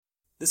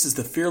This is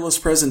the Fearless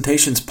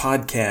Presentations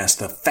Podcast,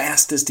 the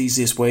fastest,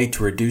 easiest way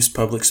to reduce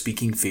public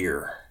speaking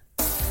fear.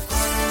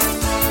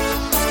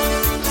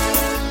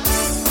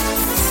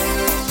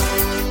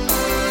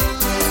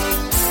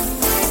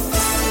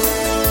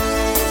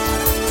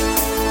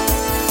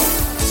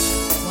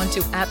 Want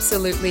to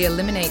absolutely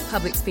eliminate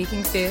public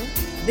speaking fear?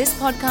 This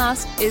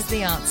podcast is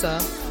the answer.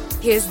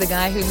 Here's the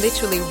guy who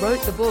literally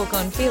wrote the book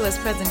on Fearless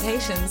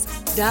Presentations,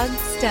 Doug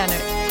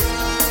Stannard.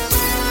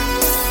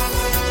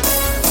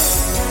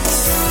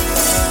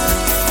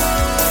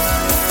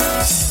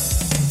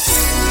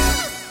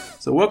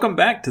 So welcome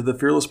back to the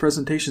Fearless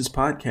Presentations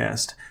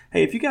Podcast.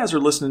 Hey, if you guys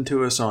are listening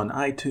to us on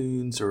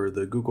iTunes or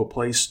the Google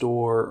Play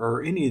Store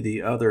or any of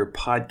the other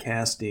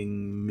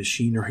podcasting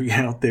machinery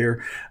out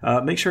there,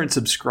 make sure and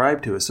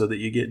subscribe to us so that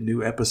you get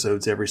new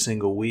episodes every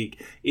single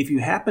week. If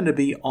you happen to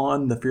be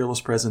on the Fearless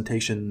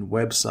Presentation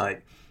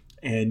website,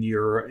 and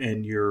you're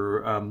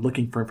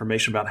looking for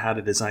information about how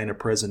to design a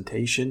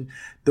presentation,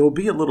 there will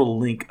be a little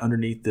link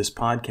underneath this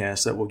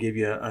podcast that will give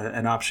you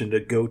an option to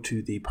go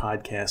to the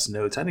podcast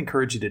notes. I'd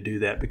encourage you to do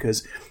that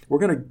because we're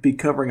going to be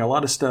covering a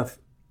lot of stuff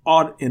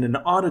in an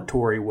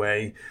auditory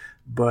way,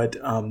 but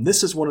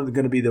this is going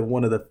to be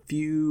one of the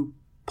few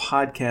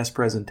podcast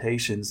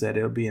presentations that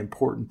it'll be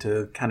important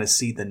to kind of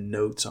see the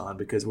notes on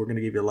because we're going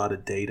to give you a lot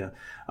of data.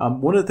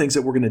 One of the things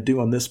that we're going to do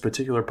on this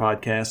particular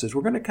podcast is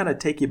we're going to kind of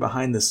take you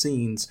behind the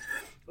scenes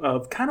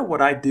of kind of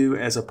what I do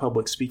as a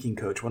public speaking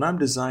coach. When I'm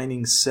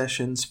designing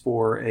sessions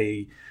for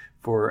a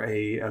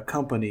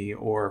company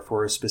or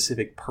for a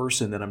specific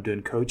person that I'm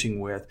doing coaching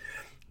with,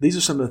 these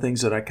are some of the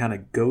things that I kind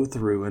of go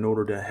through in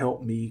order to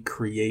help me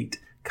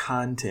create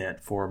content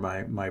for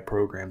my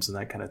programs and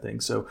that kind of thing.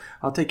 So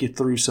I'll take you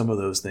through some of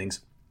those things.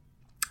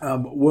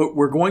 What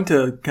we're going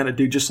to kind of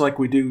do, just like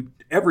we do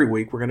every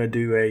week, we're going to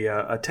do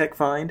a tech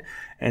find,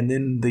 and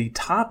then the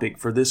topic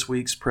for this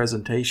week's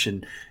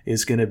presentation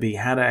is going to be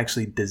how to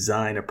actually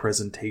design a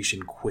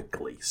presentation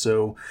quickly.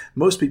 So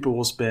most people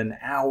will spend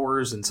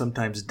hours and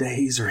sometimes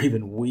days or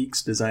even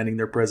weeks designing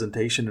their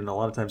presentation, and a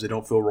lot of times they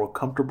don't feel real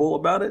comfortable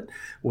about it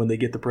when they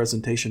get the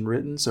presentation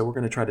written. So we're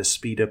going to try to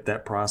speed up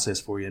that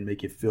process for you and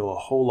make you feel a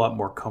whole lot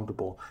more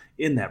comfortable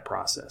in that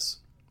process.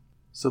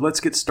 So let's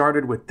get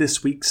started with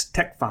this week's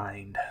Tech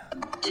Find.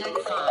 Tech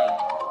Find.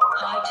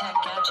 High-tech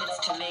gadgets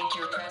to make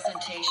your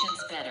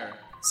presentations better.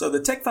 So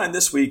the Tech Find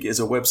this week is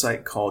a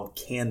website called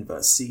Canva,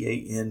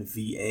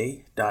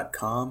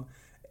 Canva.com.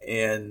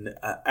 And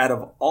out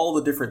of all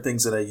the different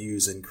things that I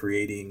use in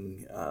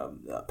creating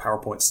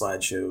PowerPoint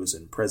slideshows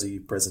and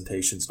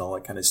presentations and all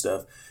that kind of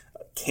stuff,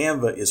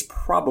 Canva is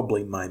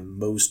probably my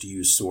most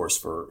used source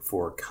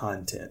for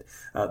content.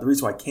 The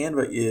reason why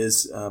Canva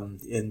is,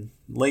 in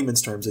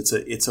layman's terms,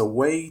 it's a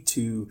way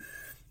to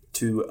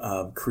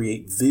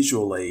create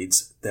visual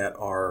aids that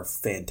are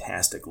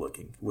fantastic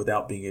looking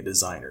without being a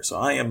designer. So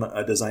I am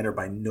a designer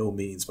by no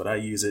means, but I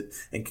use it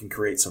and can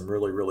create some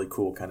really, really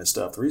cool kind of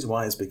stuff. The reason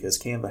why is because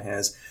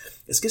Canva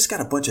it's just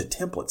got a bunch of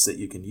templates that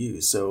you can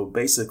use. So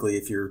basically,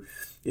 if you're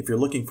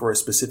looking for a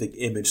specific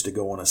image to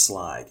go on a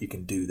slide, you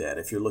can do that.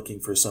 If you're looking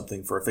for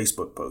something for a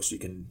Facebook post, you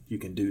can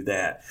do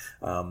that.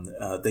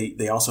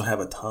 They also have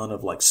a ton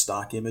of like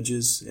stock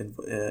images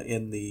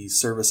in the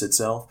service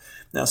itself.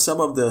 Now,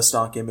 some of the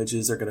stock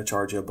images they're going to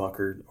charge you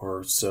 $1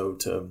 or so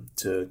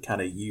to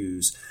kind of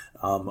use.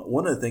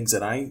 One of the things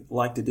that I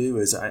like to do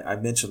is I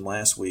mentioned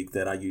last week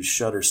that I use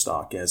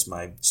Shutterstock as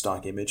my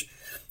stock image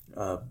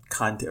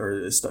content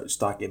or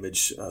stock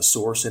image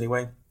source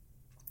anyway.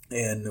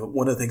 And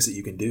one of the things that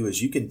you can do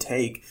is you can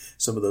take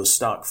some of those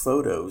stock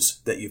photos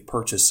that you've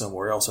purchased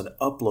somewhere else and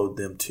upload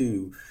them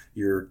to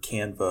your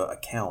Canva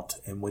account.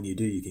 And when you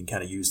do, you can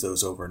kind of use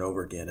those over and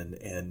over again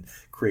and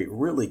create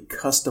really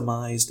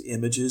customized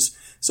images.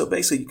 So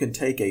basically, you can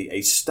take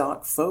a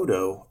stock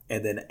photo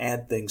and then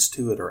add things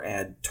to it or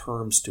add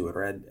terms to it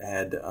or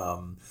add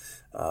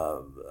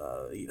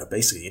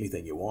basically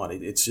anything you want.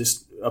 It's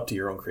just up to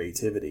your own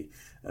creativity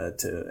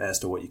as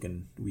to what you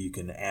can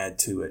add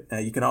to it. Now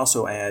you can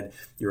also add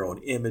your own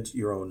image,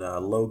 your own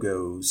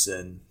logos,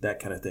 and that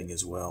kind of thing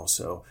as well.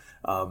 So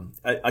I'll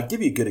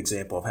give you a good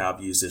example of how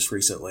I've used this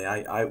recently.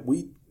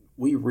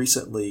 We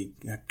recently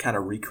kind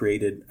of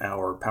recreated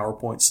our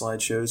PowerPoint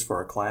slideshows for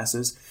our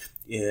classes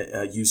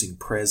using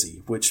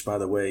Prezi, which, by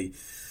the way,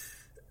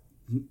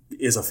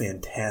 is a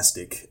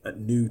fantastic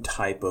new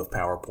type of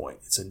PowerPoint.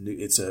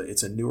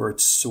 It's a newer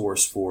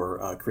source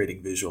for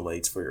creating visual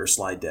aids for your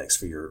slide decks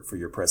for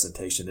your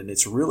presentation, and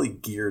it's really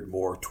geared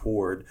more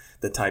toward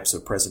the types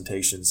of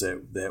presentations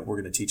that we're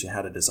going to teach you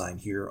how to design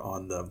here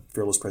on the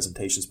Fearless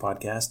Presentations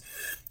podcast.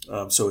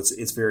 So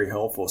it's very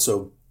helpful.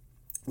 So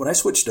when I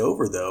switched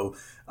over, though,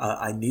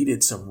 I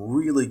needed some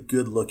really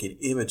good looking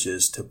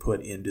images to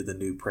put into the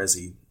new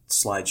Prezi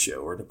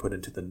slideshow or to put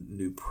into the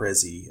new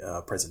Prezi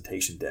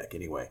presentation deck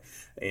anyway.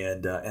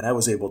 And I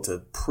was able to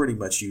pretty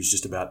much use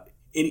just about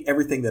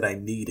everything that I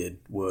needed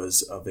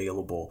was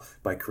available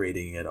by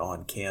creating it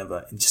on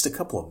Canva in just a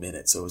couple of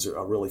minutes. So it was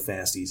a really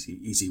fast,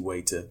 easy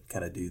way to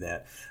kind of do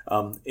that.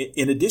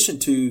 In addition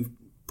to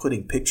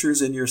putting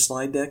pictures in your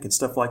slide deck and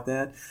stuff like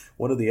that,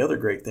 one of the other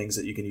great things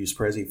that you can use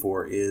Prezi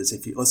for is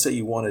if you, let's say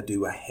you want to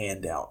do a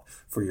handout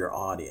for your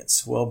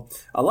audience. Well,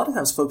 a lot of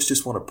times folks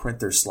just want to print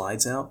their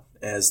slides out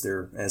as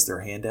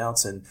their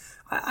handouts, and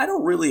I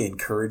don't really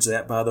encourage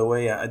that, by the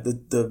way.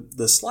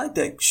 The slide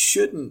deck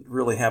shouldn't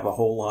really have a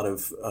whole lot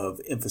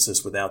of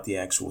emphasis without the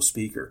actual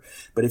speaker.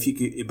 But if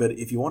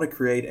you want to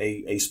create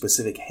a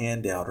specific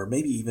handout, or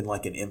maybe even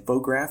like an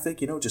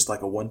infographic, just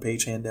like a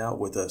one-page handout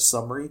with a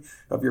summary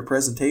of your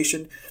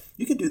presentation,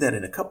 you can do that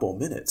in a couple of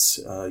minutes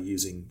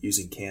using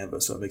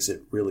Canva. So it makes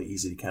it really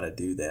easy to kind of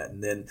do that.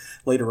 And then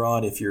later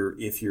on, if you're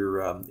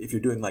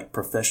doing like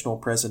professional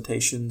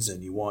presentations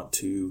and you want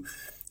to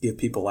give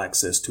people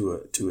access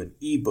to an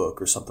ebook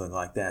or something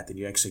like that, then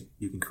you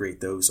can create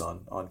those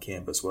on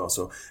Canva as well.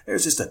 So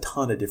there's just a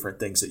ton of different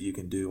things that you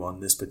can do on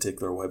this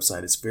particular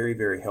website. It's very,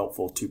 very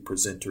helpful to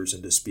presenters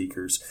and to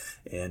speakers,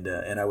 and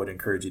I would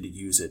encourage you to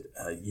use it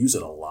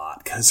a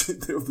lot, because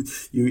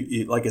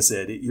you like I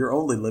said, you're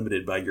only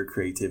limited by your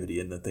creativity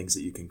and the things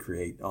that you can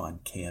create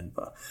on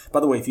Canva. By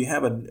the way, if you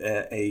have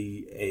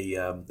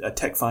a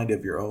tech find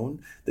of your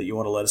own that you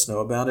want to let us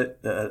know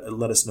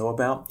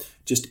about,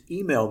 just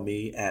email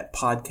me at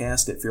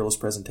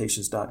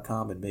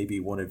podcast@fearlesspresentations.com, and maybe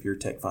one of your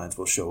tech finds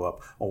will show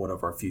up on one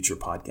of our future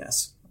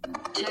podcasts.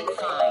 Tech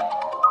Find.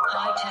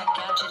 High-tech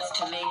gadgets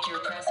to make your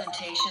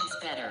presentations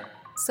better.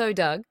 So,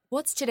 Doug,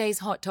 what's today's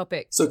hot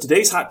topic? So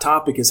today's hot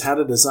topic is how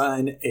to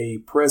design a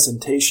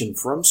presentation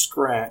from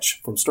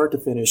scratch, from start to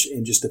finish,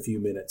 in just a few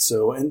minutes.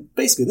 So, and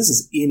basically this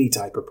is any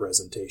type of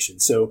presentation.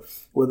 So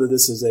whether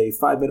this is a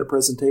 5-minute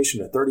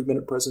presentation, a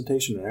 30-minute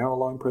presentation, an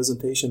hour-long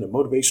presentation, a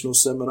motivational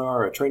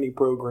seminar, a training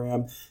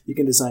program, you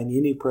can design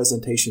any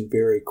presentation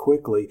very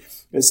quickly,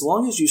 as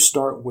long as you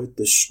start with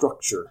the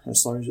structure,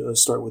 as long as you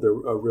start with a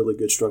really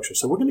good structure.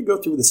 So we're going to go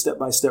through the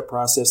step-by-step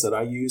process that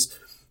I use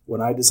when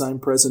I design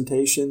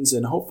presentations,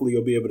 and hopefully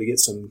you'll be able to get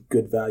some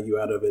good value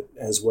out of it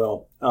as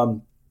well.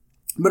 I'm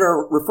going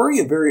to refer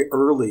you very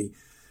early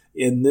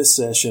in this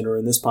session or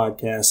in this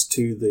podcast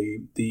to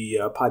the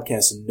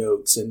podcast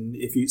notes. And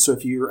if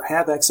you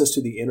have access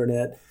to the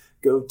internet,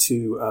 go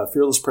to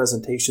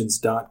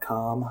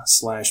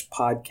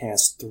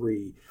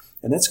fearlesspresentations.com/podcast3.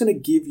 And that's going to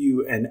give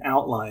you an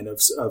outline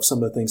of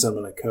some of the things I'm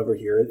going to cover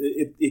here.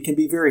 It can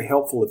be very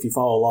helpful if you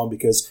follow along,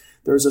 because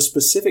there's a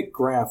specific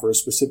graph or a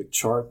specific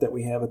chart that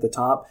we have at the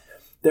top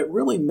that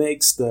really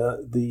makes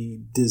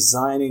the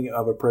designing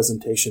of a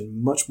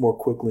presentation much more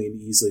quickly and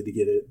easily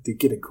to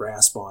get a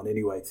grasp on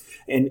anyway.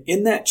 And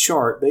in that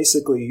chart,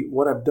 basically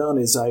what I've done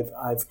is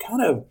I've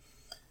kind of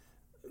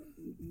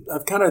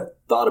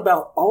thought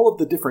about all of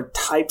the different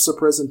types of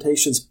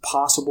presentations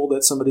possible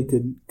that somebody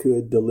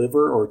could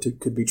deliver or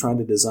could be trying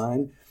to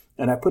design.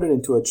 And I put it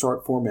into a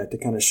chart format to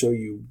kind of show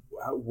you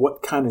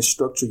what kind of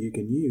structure you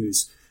can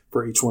use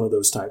for each one of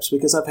those types.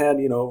 Because I've had,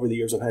 over the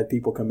years, I've had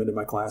people come into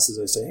my classes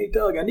and say, "Hey,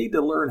 Doug, I need to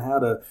learn how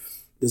to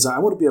design. I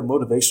want to be a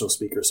motivational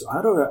speaker. So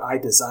how do I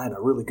design a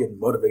really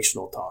good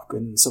motivational talk?"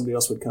 And somebody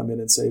else would come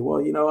in and say, "Well,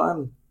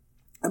 I'm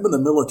in the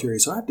military,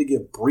 so I have to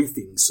give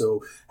briefings.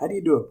 So how do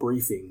you do a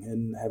briefing?"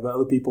 And have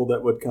other people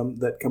that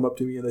come up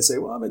to me and they say,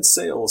 "Well, I'm in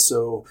sales,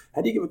 so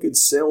how do you give a good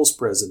sales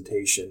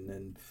presentation?"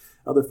 And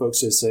other folks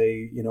just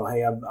say,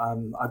 "Hey,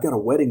 I've got a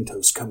wedding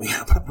toast coming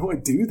up. How do I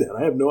do that?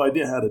 I have no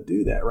idea how to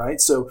do that,"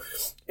 right? So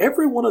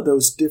every one of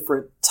those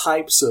different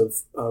types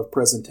of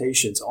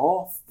presentations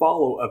all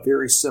follow a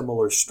very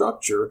similar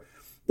structure.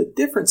 The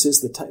difference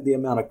is the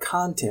amount of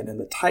content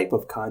and the type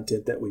of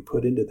content that we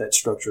put into that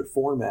structured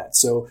format.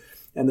 So,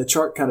 and the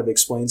chart kind of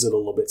explains it a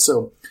little bit.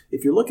 So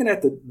if you're looking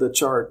at the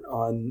chart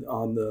on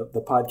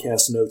the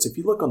podcast notes, if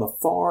you look on the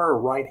far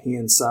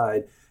right-hand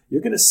side,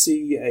 you're going to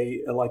see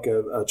a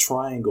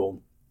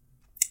triangle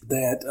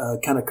that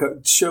kind of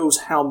shows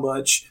how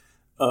much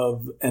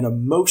of an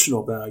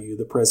emotional value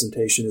the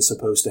presentation is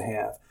supposed to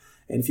have.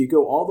 And if you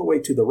go all the way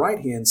to the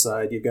right-hand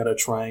side, you've got a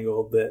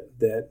triangle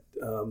that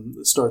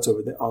starts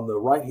over on the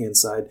right-hand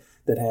side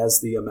that has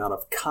the amount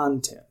of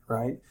content,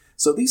 right?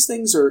 So these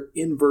things are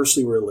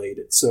inversely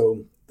related.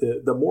 So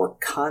the more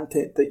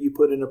content that you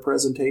put in a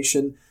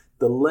presentation,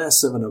 the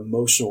less of an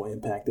emotional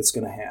impact it's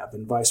going to have.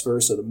 And vice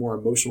versa, the more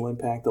emotional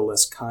impact, the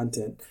less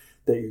content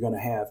that you're going to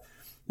have.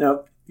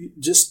 Now,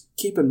 just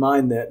keep in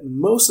mind that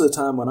most of the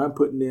time when I'm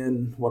putting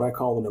in what I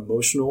call an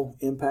emotional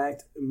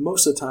impact,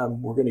 most of the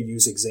time we're going to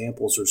use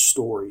examples or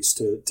stories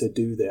to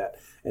do that.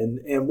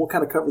 And we'll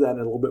kind of cover that in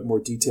a little bit more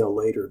detail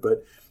later.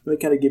 But let me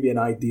kind of give you an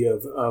idea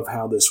of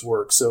how this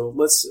works. So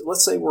let's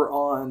say we're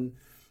on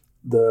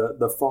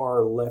the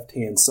far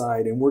left-hand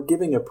side, and we're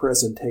giving a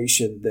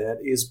presentation that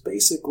is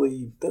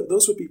basically,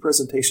 those would be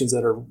presentations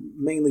that are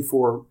mainly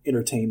for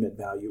entertainment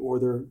value,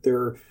 or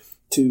they're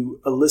to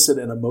elicit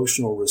an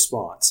emotional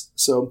response.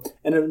 So,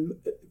 and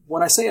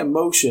when I say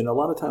emotion, a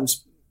lot of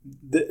times,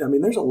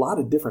 there's a lot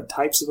of different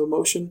types of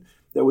emotion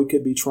that we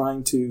could be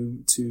trying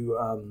to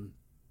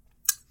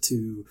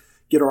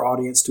get our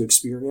audience to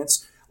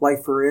experience.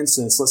 Like, for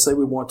instance, let's say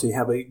we want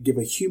to give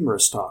a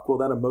humorous talk. Well,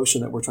 that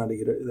emotion that we're trying to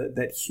get,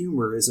 that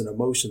humor is an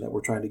emotion that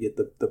we're trying to get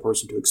the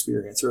person to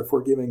experience. Or if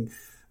we're giving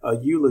a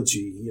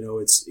eulogy,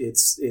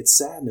 it's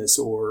sadness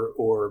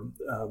or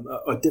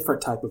a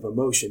different type of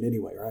emotion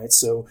anyway, right?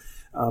 So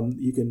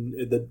you can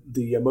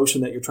the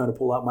emotion that you're trying to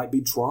pull out might be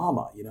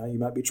drama. You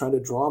might be trying to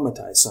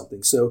dramatize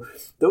something. So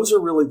those are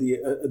really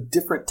the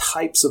different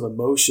types of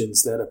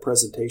emotions that a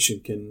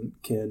presentation can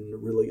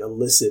really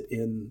elicit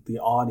in the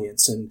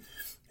audience.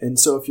 And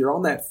so if you're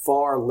on that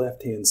far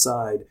left-hand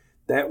side,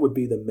 that would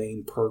be the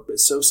main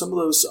purpose. So some of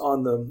those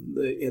on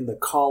in the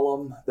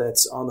column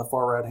that's on the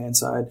far right-hand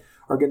side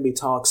are going to be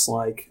talks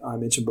like I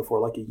mentioned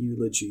before, like a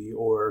eulogy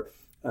or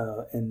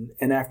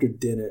an after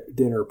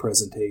dinner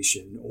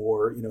presentation,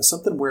 or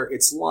something where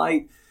it's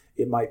light.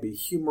 It might be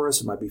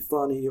humorous, it might be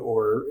funny,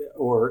 or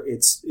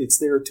it's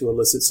there to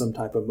elicit some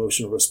type of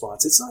emotional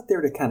response. It's not there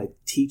to kind of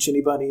teach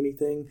anybody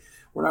anything.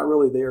 We're not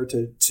really there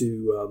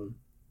to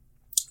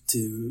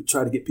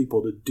try to get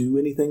people to do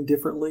anything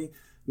differently.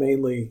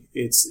 Mainly,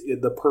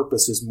 the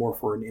purpose is more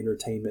for an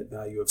entertainment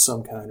value of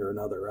some kind or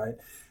another, right?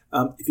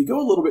 If you go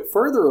a little bit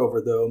further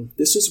over, though,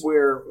 this is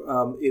where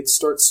we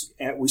start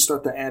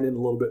to add in a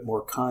little bit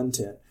more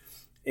content.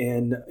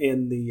 And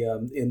in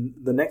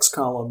the next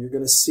column, you're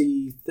going to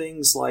see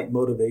things like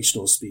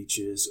motivational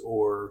speeches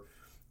or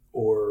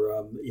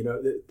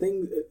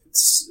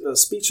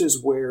speeches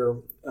where,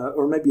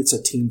 or maybe it's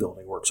a team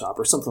building workshop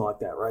or something like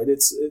that, right?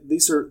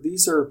 These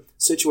are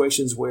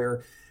situations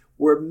where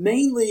we're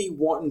mainly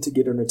wanting to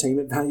get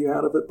entertainment value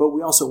out of it, but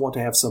we also want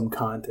to have some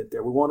content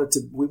there. We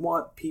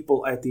want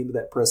people at the end of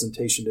that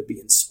presentation to be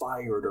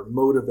inspired or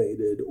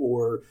motivated,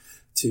 or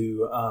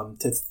to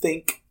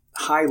think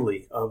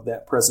highly of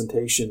that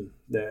presentation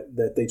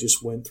that they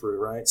just went through,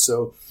 right?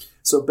 So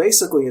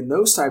basically, in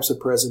those types of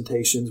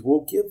presentations,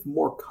 we'll give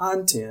more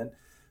content,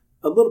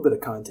 a little bit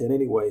of content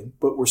anyway,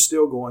 but we're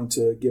still going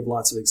to give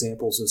lots of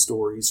examples and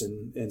stories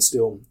and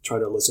still try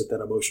to elicit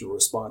that emotional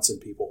response in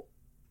people.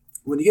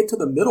 When you get to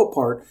the middle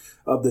part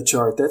of the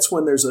chart, that's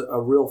when there's a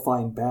real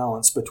fine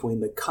balance between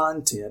the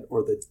content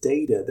or the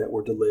data that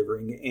we're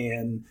delivering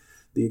and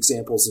the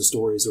examples and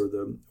stories or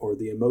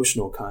the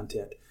emotional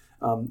content.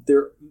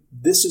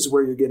 This is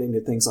where you're getting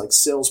to things like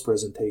sales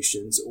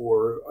presentations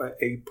or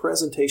a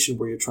presentation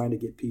where you're trying to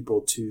get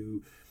people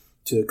to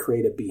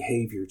create a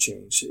behavior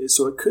change.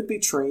 So it could be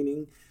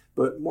training,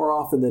 but more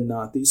often than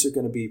not, these are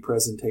going to be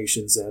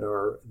presentations that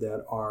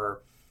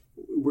are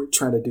we're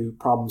trying to do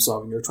problem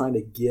solving. You're trying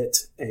to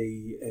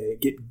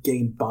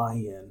gain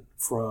buy-in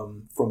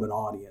from an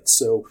audience.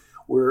 So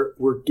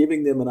we're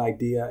giving them an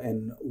idea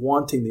and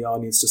wanting the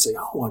audience to say,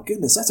 "Oh my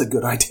goodness, that's a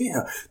good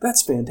idea.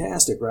 That's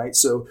fantastic," right?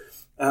 So,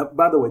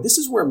 by the way, this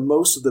is where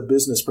most of the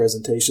business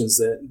presentations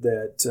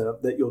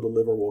that you'll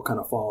deliver will kind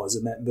of fall, is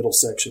in that middle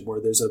section where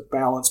there's a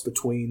balance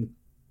between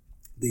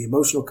the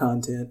emotional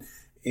content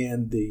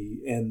and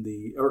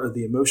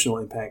the emotional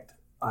impact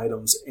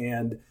items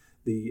and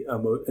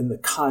the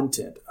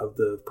content of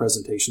the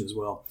presentation as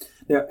well.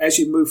 Now, as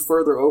you move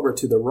further over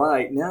to the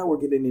right, now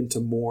we're getting into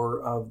more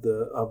of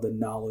the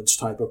knowledge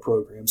type of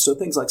programs. So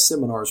things like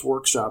seminars,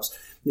 workshops.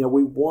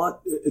 We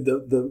want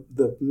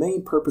the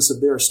main purpose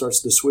of there starts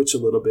to switch a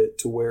little bit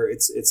to where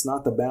it's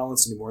not the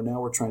balance anymore.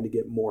 Now we're trying to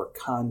get more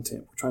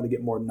content. We're trying to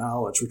get more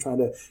knowledge. We're trying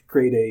to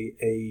create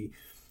a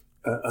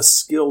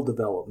skill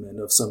development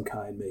of some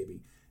kind,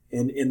 maybe.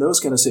 And in those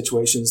kind of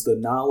situations, the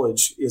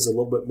knowledge is a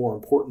little bit more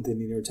important than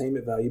the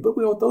entertainment value, but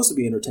we want those to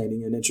be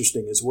entertaining and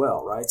interesting as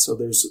well, right? So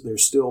there's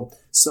still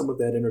some of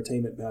that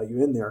entertainment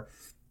value in there.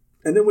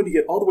 And then when you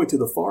get all the way to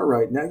the far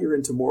right, now you're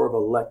into more of a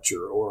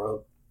lecture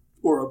or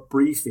a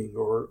briefing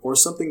or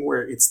something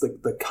where it's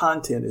the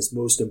content is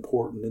most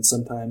important, and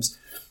sometimes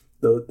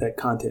that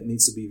content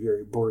needs to be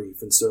very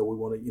brief. And so we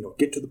want to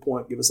get to the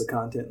point, give us the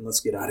content, and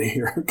let's get out of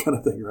here kind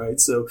of thing, right?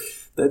 So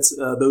that's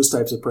those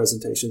types of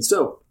presentations.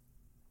 So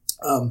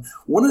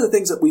one of the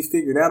things that we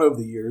figured out over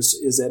the years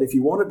is that if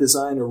you want to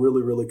design a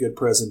really, really good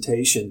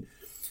presentation,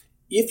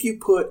 if you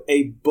put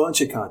a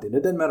bunch of content,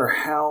 it doesn't matter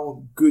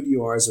how good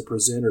you are as a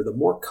presenter, the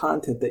more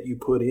content that you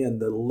put in,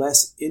 the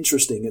less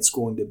interesting it's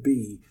going to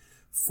be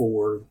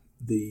for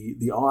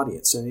the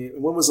audience.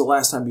 And when was the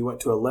last time you went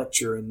to a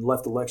lecture and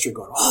left the lecture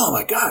going, "Oh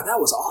my God, that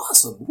was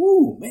awesome.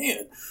 Woo,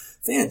 man.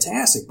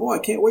 Fantastic. Boy, I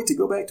can't wait to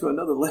go back to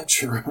another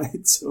lecture,"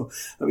 right? So,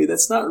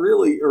 that's not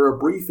really, or a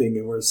briefing,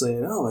 and we're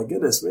saying, "Oh my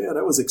goodness, man,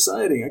 that was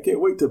exciting. I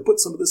can't wait to put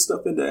some of this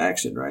stuff into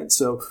action," right?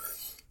 So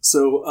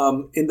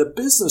in the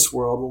business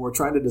world, when we're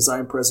trying to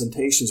design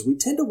presentations, we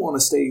tend to want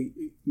to stay,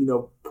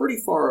 pretty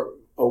far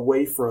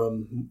away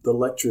from the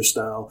lecture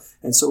style.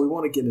 And so we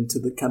want to get into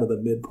the kind of the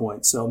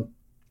midpoint. So,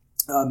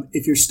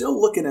 if you're still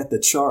looking at the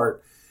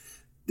chart,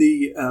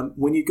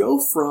 when you go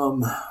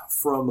from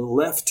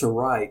left to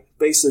right,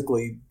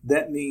 basically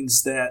that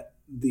means that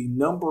the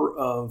number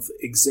of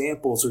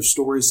examples or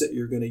stories that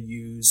you're going to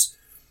use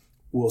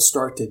will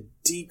start to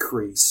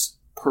decrease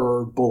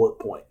per bullet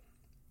point.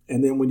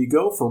 And then when you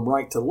go from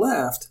right to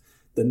left,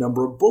 the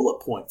number of bullet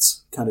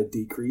points kind of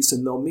decrease,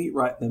 and they'll meet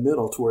right in the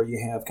middle to where you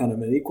have kind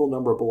of an equal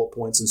number of bullet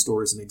points and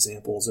stories and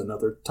examples and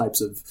other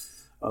types of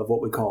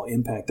what we call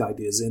impact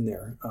ideas in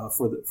there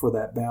for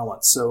that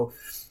balance.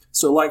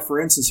 So, like for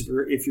instance,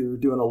 if you're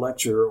doing a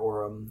lecture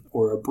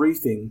or a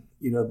briefing,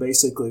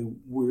 basically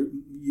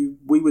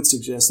we would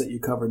suggest that you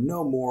cover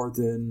no more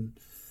than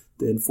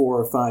 4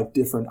 or 5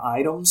 different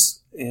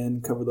items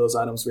and cover those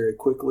items very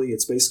quickly.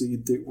 It's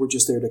basically we're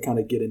just there to kind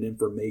of get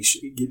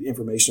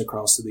information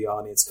across to the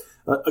audience.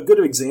 A good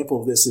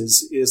example of this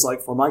is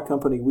like for my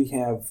company, we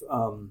have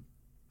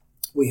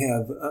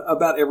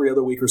about every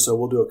other week or so,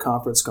 we'll do a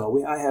conference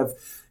call. I have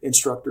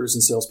instructors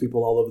and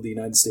salespeople all over the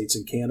United States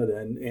and Canada.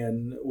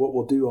 And what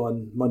we'll do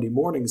on Monday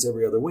mornings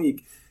every other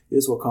week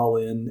is we'll call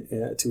in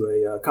to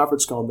a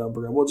conference call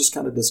number, and we'll just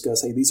kind of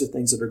discuss, hey, these are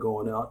things that are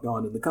going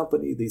on in the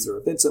company. These are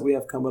events that we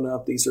have coming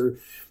up. These are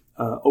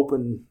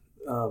open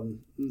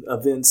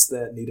events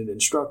that need an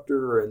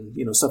instructor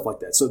and, stuff like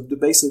that. So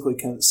basically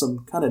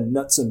some kind of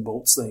nuts and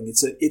bolts thing.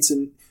 It's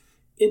an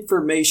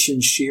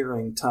information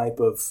sharing type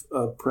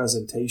of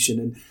presentation.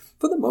 And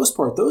for the most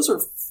part, those are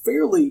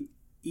fairly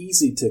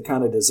easy to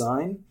kind of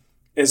design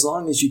as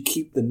long as you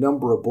keep the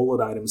number of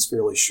bullet items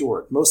fairly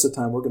short. Most of the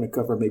time, we're going to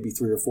cover maybe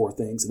 3 or 4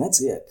 things, and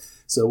that's it.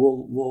 So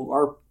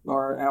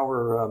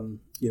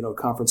our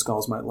conference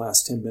calls might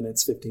last 10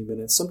 minutes, 15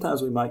 minutes.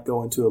 Sometimes we might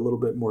go into a little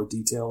bit more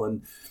detail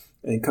and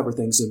cover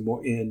things in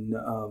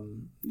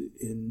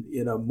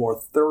a more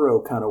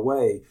thorough kind of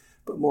way.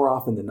 But more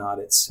often than not,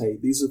 it's, hey,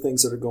 these are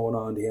things that are going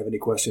on. Do you have any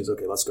questions?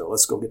 Okay, let's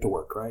go get to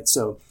work, right?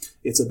 So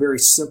it's a very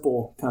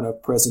simple kind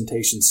of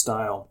presentation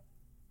style.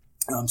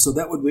 So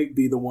that would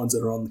be the ones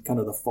that are on kind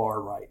of the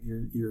far right.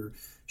 You're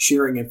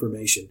sharing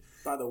information.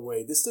 By the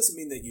way, this doesn't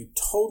mean that you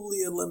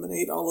totally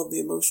eliminate all of the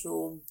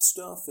emotional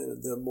stuff,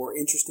 the more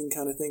interesting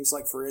kind of things.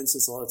 Like, for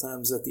instance, a lot of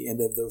times at the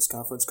end of those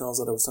conference calls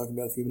that I was talking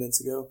about a few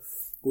minutes ago,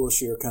 we'll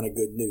share kind of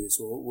good news.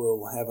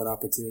 We'll have an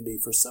opportunity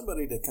for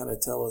somebody to kind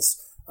of tell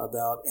us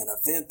about an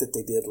event that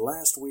they did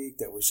last week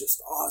that was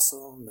just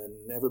awesome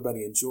and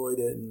everybody enjoyed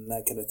it and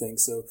that kind of thing.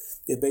 So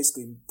it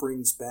basically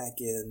brings back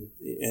in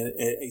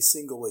a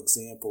single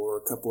example or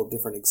a couple of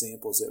different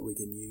examples that we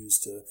can use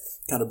to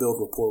kind of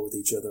build rapport with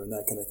each other and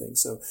that kind of thing.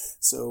 So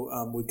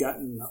we've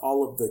gotten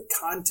all of the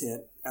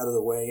content out of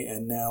the way,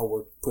 and now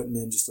we're putting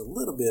in just a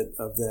little bit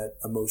of that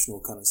emotional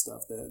kind of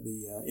stuff,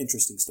 the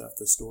interesting stuff,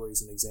 the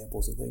stories and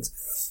examples and things.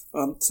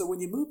 So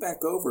when you move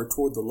back over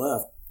toward the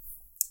left,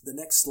 the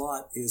next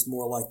slot is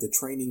more like the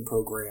training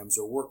programs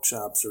or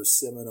workshops or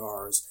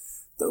seminars.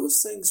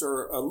 Those things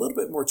are a little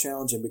bit more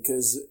challenging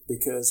because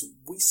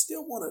we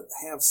still want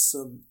to have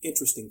some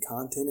interesting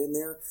content in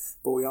there,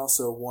 but we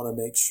also want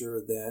to make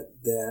sure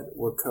that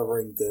we're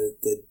covering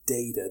the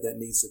data that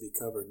needs to be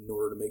covered in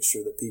order to make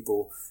sure that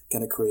people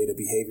kind of create a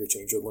behavior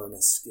change or learn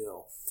a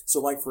skill.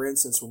 So like, for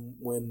instance,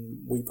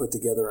 when we put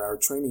together our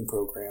training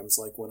programs,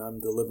 like when I'm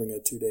delivering a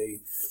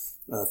 2-day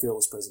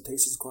Fearless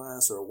presentations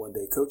class or a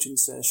 1-day coaching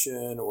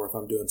session, or if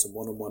I'm doing some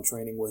one-on-one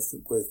training with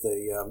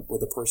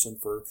a person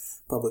for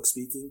public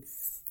speaking,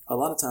 a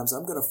lot of times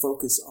I'm going to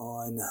focus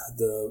on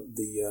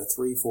the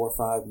 3, 4,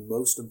 5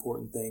 most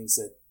important things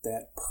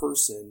that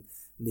person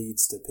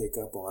needs to pick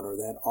up on, or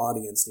that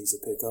audience needs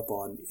to pick up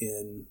on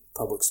in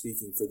public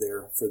speaking for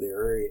their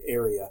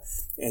area.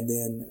 And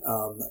then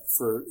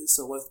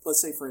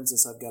let's say, for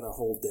instance, I've got a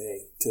whole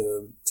day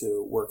to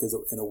work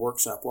in a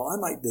workshop. Well, I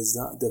might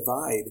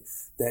divide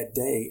that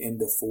day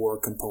into 4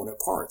 component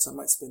parts. I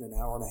might spend an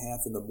hour and a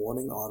half in the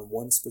morning on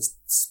one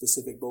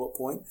specific bullet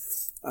point.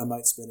 I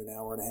might spend an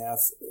hour and a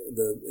half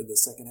the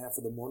second half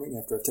of the morning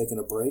after I've taken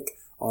a break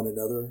on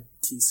another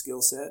key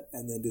skill set,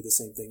 and then do the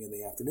same thing in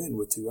the afternoon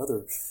with 2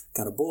 other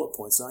kind of bullet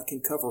points. So I can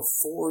cover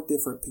 4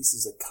 different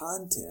pieces of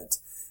content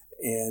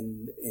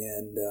and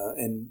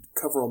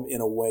cover them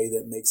in a way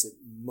that makes it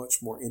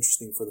much more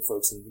interesting for the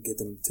folks and get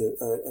them to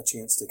a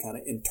chance to kind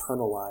of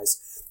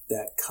internalize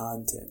that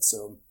content.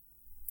 So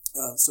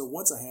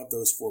once I have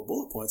those 4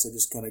 bullet points, I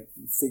just kind of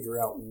figure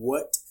out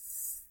what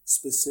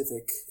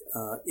specific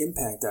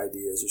impact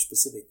ideas or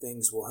specific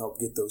things will help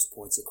get those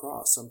points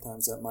across.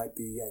 Sometimes that might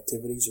be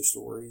activities or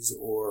stories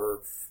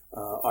or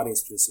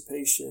audience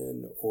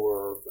participation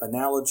or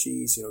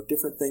analogies,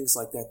 different things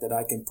like that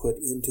I can put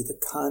into the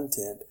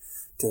content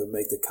to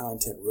make the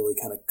content really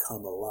kind of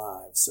come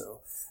alive.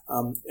 So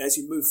as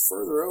you move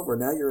further over,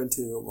 now you're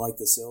into like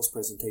the sales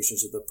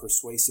presentations or the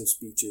persuasive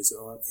speeches.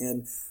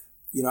 And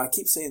I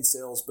keep saying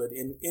sales, but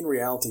in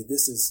reality,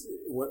 this is,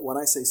 when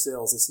I say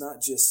sales, it's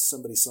not just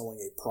somebody selling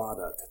a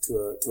product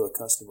to a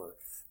customer.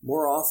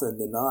 More often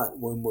than not,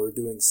 when we're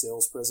doing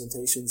sales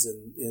presentations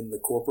in the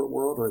corporate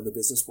world or in the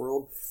business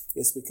world,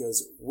 it's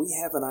because we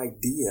have an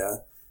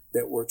idea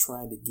that we're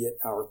trying to get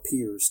our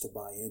peers to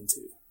buy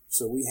into.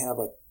 So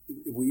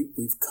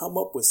we've come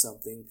up with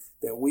something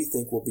that we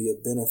think will be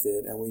a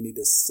benefit, and we need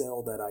to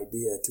sell that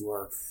idea to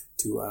our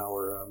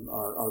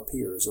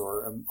peers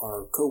or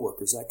our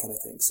coworkers, that kind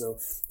of thing. So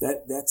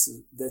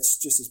that's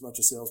just as much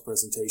a sales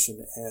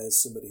presentation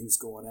as somebody who's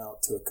going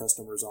out to a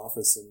customer's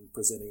office and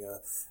presenting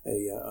a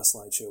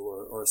slideshow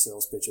or a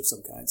sales pitch of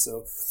some kind.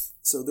 So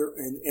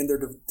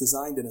they're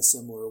designed in a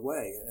similar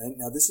way. And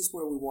now this is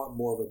where we want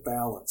more of a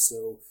balance.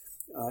 So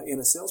in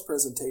a sales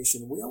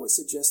presentation, we always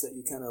suggest that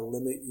you kind of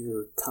limit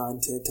your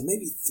content to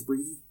maybe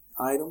 3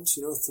 items,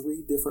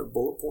 3 different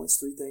bullet points,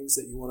 3 things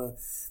that you want to,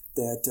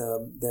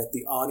 that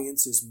the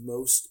audience is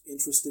most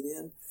interested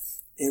in.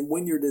 And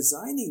when you're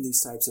designing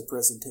these types of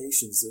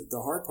presentations,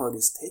 the hard part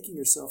is taking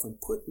yourself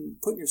and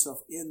putting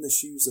yourself in the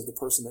shoes of the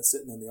person that's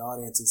sitting in the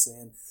audience and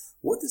saying,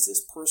 what does this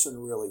person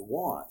really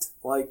want?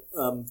 Like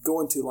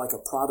going to like a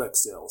product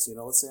sales,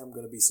 let's say I'm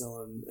going to be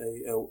selling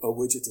a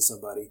widget to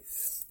somebody,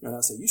 and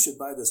I say, you should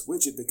buy this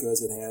widget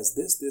because it has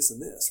this, this,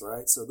 and this,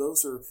 right? So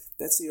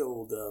that's the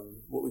old,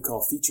 what we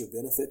call feature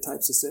benefit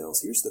types of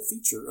sales. Here's the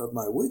feature of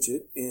my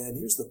widget, and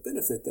here's the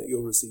benefit that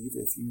you'll receive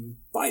if you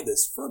buy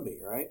this from me,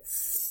 right?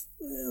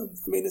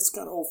 It's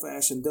kind of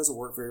old-fashioned, doesn't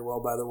work very well,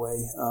 by the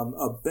way.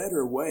 A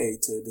better way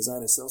to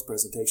design a sales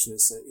presentation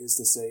is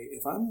to say,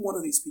 if I'm one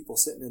of these people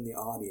sitting in the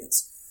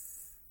audience,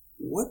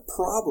 what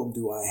problem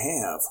do I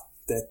have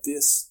that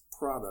this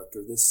product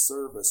or this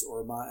service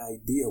or my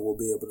idea will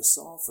be able to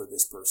solve for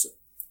this person?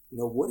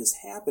 What is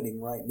happening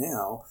right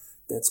now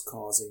that's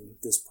causing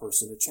this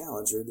person a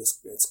challenge, or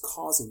that's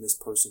causing this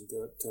person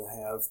to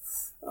have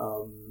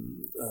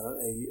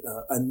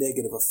a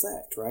negative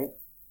effect, right?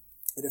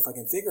 And if I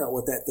can figure out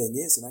what that thing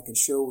is, and I can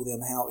show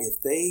them how,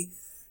 if they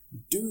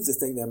do the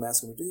thing that I'm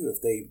asking them to do,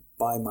 if they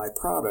buy my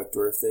product,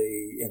 or if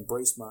they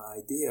embrace my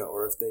idea,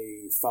 or if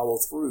they follow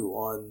through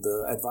on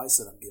the advice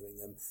that I'm giving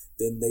them,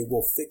 then they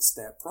will fix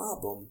that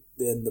problem.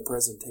 Then the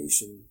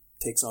presentation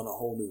takes on a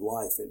whole new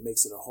life. It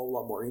makes it a whole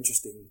lot more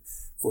interesting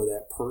for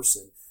that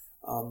person.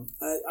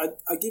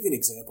 I give you an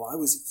example. I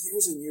was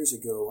years and years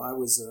ago. I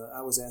was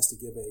asked to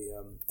give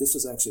this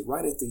was actually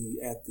right at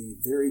the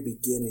very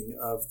beginning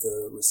of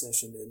the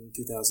recession in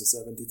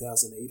 2007,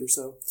 2008 or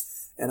so,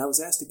 and I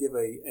was asked to give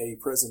a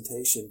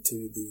presentation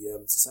to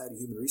the Society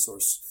of Human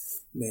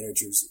Resource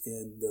Managers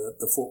in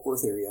the Fort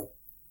Worth area,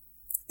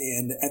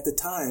 and at the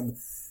time,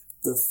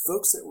 the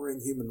folks that were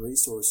in human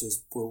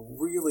resources were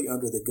really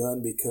under the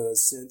gun,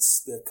 because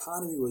since the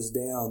economy was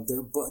down,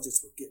 their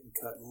budgets were getting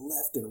cut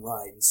left and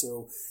right. And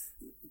so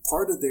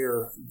part of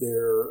their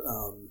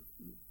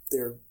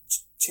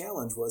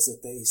challenge was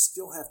that they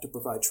still have to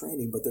provide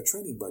training, but their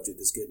training budget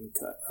is getting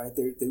cut, right?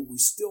 We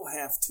still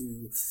have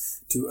to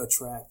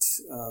attract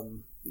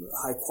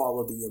high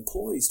quality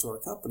employees to our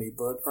company,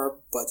 but our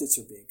budgets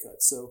are being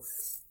cut. So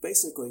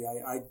basically,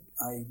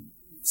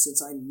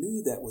 since I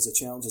knew that was a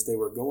challenge that they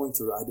were going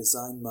through, I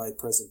designed my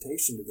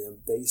presentation to them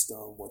based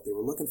on what they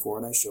were looking for,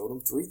 and I showed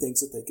them 3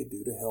 things that they could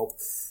do to help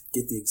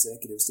get the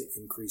executives to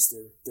increase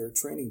their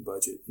training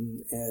budget.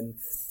 And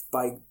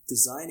by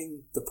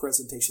designing the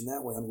presentation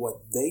that way on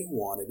what they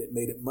wanted, it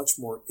made it much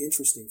more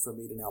interesting for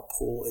me to now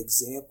pull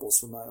examples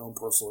from my own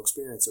personal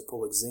experience, or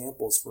pull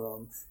examples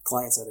from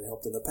clients that had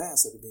helped in the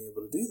past that had been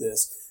able to do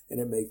this,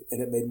 and it made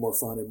it more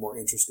fun and more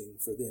interesting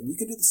for them. You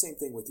can do the same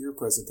thing with your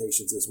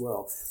presentations as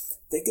well.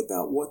 Think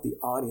about what the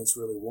audience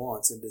really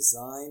wants and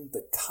design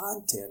the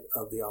content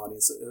of the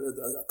audience,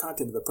 the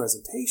content of the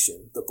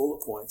presentation, the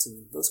bullet points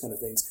and those kind of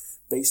things,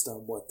 based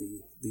on what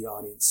the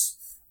audience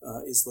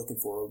is looking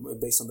for,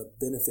 based on the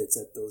benefits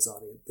that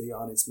the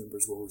audience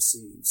members will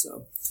receive.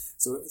 So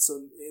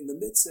in the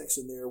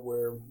midsection there,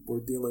 where we're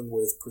dealing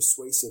with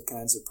persuasive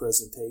kinds of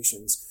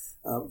presentations,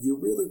 you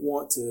really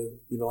want to,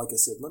 like I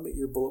said, limit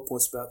your bullet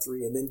points to about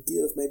 3, and then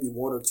give maybe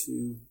 1 or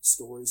 2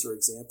 stories or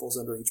examples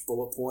under each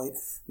bullet point.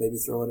 Maybe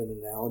throw in an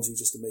analogy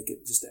just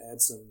to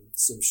add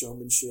some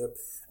showmanship.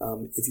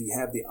 If you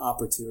have the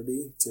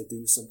opportunity to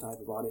do some type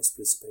of audience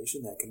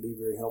participation, that can be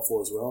very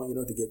helpful as well.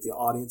 To get the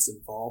audience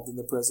involved in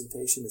the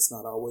presentation. It's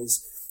not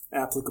always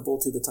applicable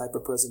to the type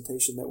of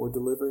presentation that we're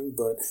delivering,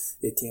 but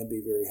it can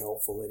be very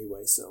helpful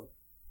anyway. So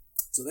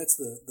that's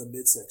the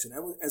midsection.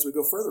 As we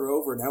go further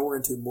over, now we're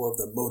into more of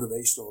the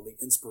motivational, the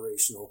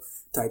inspirational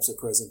types of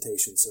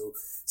presentations.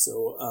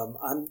 So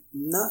I'm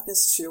not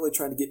necessarily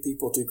trying to get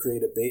people to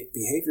create a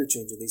behavior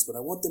change in these, but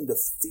I want them to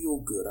feel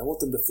good. I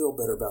want them to feel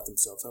better about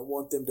themselves. I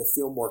want them to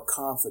feel more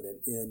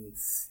confident in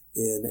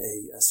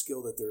a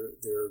skill that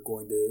they're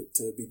going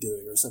to be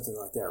doing, or something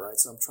like that, right?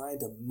 So I'm trying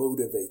to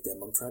motivate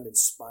them. I'm trying to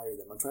inspire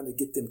them. I'm trying to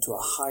get them to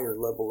a higher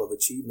level of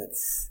achievement.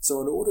 So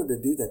in order to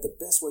do that, the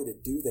best way to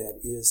do that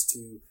is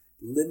to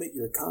limit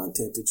your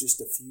content to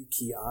just a few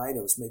key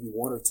items, maybe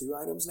 1 or 2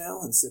 items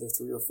now instead of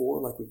 3 or 4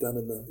 like we've done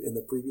in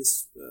the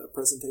previous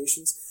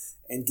presentations,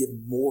 and give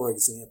more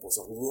examples,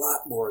 a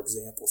lot more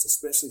examples,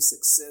 especially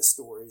success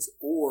stories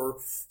or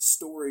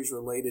stories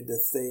related to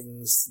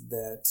things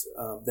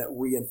that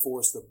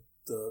reinforce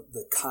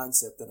the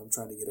concept that I'm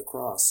trying to get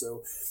across.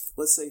 So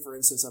let's say, for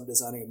instance, I'm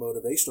designing a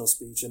motivational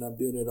speech and I'm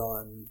doing it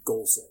on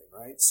goal setting,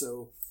 right?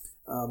 So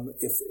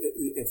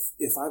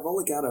if I've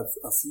only got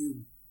a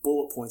few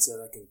bullet points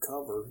that I can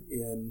cover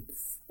in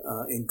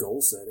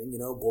goal setting,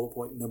 bullet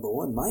point number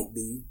 1 might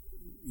be,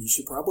 you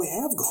should probably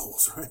have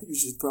goals, right? You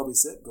should probably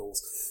set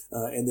goals.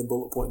 And then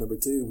bullet point number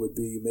 2 would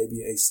be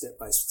maybe a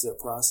step-by-step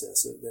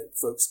process that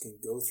folks can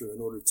go through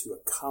in order to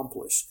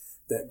accomplish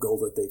that goal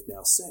that they've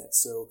now set.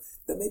 So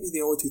that may be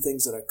the only two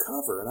things that I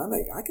cover, and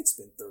I could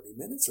spend 30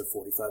 minutes or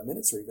 45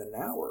 minutes or even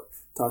an hour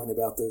talking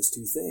about those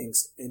two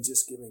things and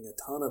just giving a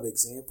ton of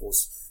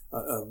examples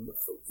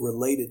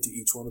related to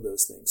each one of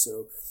those things.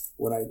 So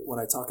when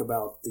I talk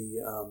about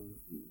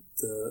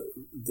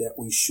that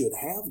we should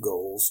have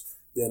goals,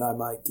 then I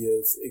might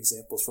give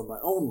examples from my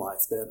own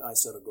life that I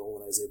set a goal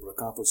and I was able to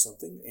accomplish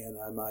something, and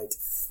I might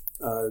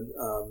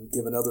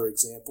give another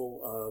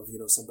example of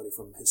somebody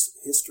from his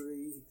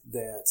history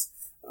that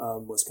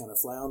was kind of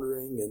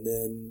floundering, and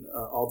then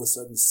all of a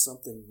sudden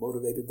something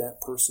motivated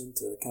that person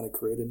to kind of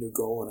create a new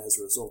goal, and as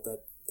a result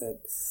that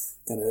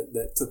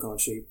took on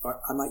shape.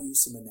 I might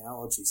use some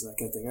analogies and that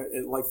kind of thing.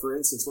 Like for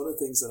instance, one of the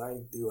things that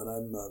I do when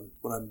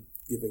I'm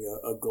giving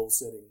a goal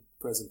setting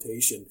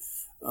presentation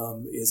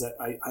is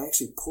I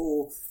actually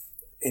pull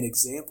an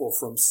example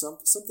from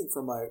something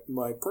from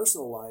my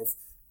personal life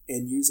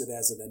and use it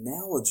as an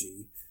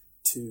analogy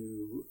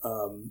to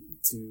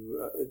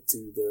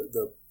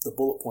the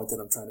bullet point that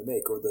I'm trying to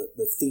make, or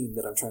the theme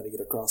that I'm trying to get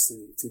across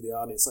to the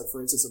audience. Like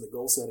for instance, in the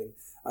goal setting,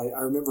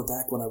 I remember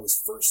back when I was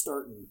first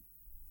starting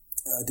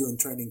doing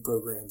training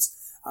programs.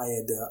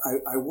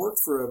 I worked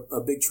for a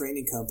big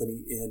training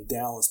company in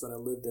Dallas, but I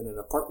lived in an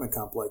apartment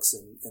complex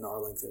in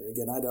Arlington.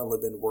 Again, I'd only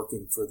been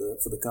working for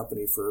the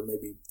company for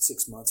maybe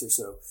 6 months or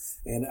so,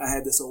 and I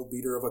had this old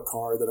beater of a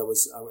car that I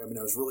was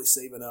really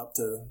saving up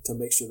to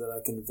make sure that I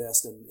can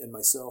invest in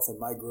myself and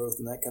my growth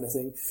and that kind of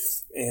thing.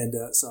 And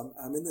so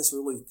I'm in this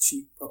really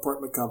cheap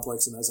apartment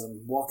complex, and as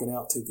I'm walking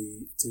out to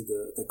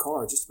the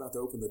car, just about to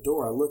open the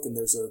door, I look and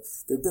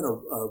there'd been a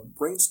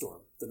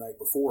rainstorm the night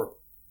before.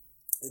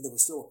 And there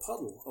was still a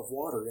puddle of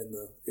water in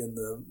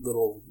the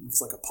little, it's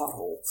like a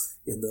pothole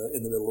in the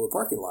middle of the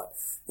parking lot.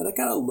 And I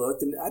kind of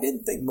looked, and I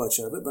didn't think much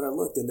of it, but I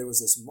looked, and there was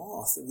this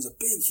moth. It was a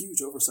big,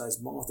 huge,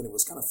 oversized moth, and it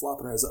was kind of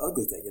flopping around. It was an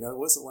ugly thing,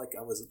 It wasn't like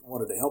I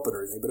wanted to help it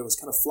or anything, but it was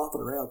kind of flopping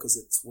around because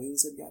its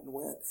wings had gotten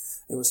wet.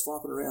 And it was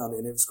flopping around,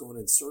 and it was going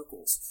in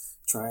circles,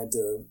 trying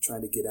to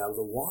get out of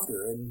the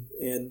water. And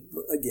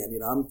again,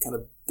 I'm kind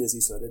of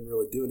busy, so I didn't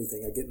really do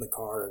anything. I get in the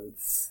car and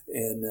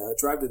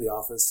drive to the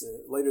office.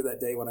 Later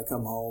that day when I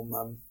come home,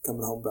 I'm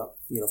coming home about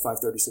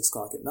 5:30, 6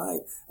 o'clock at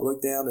night. I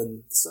look down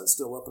and the sun's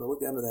still up, and I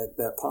look down to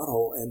that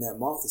pothole, and that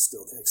moth is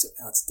still there, except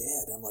now it's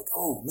dead. I'm like,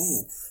 oh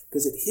man,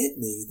 because it hit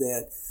me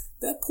that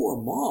poor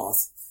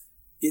moth,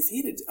 if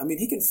he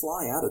can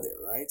fly out of there,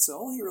 right? So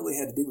all he really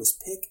had to do was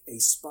pick a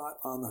spot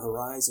on the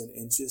horizon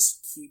and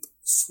just keep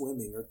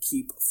swimming or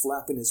keep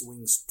flapping his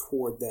wings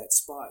toward that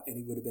spot, and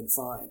he would have been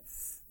fine.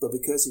 But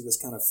because he was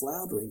kind of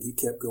floundering, he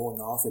kept going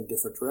off in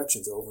different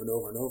directions over and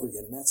over and over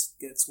again. And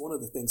that's one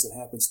of the things that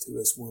happens to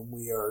us when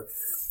we don't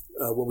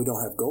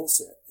have goals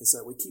set. Is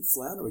that we keep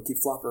floundering, we keep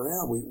flopping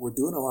around. We're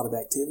doing a lot of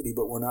activity,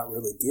 but we're not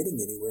really getting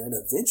anywhere. And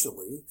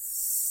eventually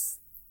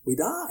we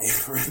die,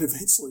 right?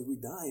 Eventually we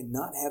die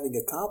not having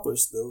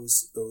accomplished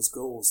those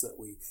goals that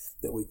we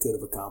could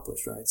have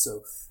accomplished, right?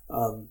 So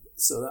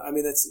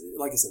that's,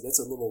 like I said, that's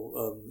a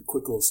little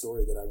quick little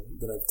story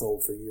that I've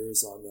told for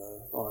years on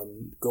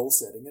goal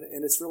setting,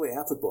 and it's really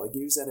applicable. I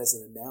use that as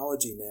an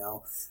analogy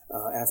now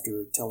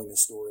after telling a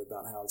story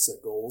about how I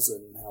set goals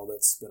and how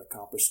that's been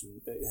accomplished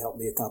and it helped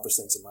me accomplish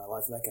things in my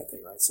life and that kind of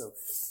thing, right? So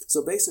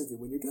basically,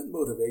 when you're doing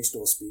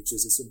motivational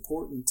speeches, it's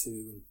important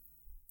to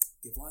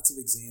give lots of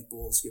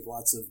examples, give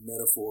lots of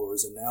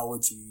metaphors,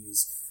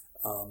 analogies,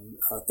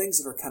 things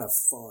that are kind of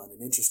fun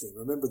and interesting.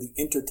 Remember, the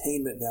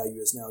entertainment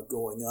value is now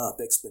going up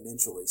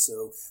exponentially.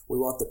 So we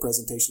want the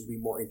presentation to be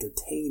more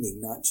entertaining,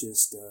 not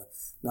just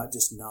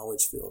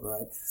knowledge filled,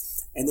 right?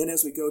 And then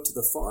as we go to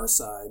the far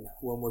side,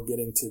 when we're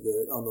getting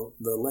to on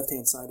the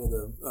left-hand side of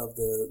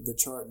the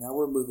chart, now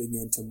we're moving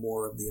into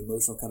more of the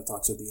emotional kind of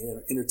talks, or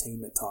the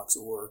entertainment talks,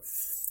 or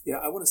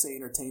I want to say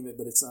entertainment,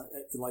 but it's not.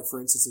 Like, for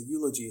instance, a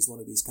eulogy is one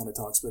of these kind of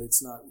talks, but it's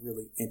not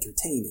really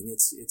entertaining.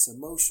 It's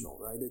emotional,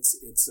 right?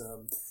 It's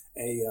a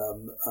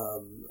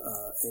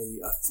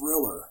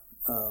thriller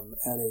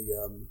at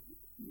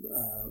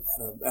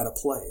a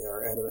play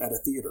or at a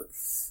theater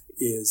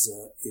is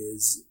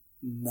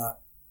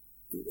not.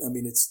 I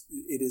mean,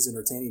 it is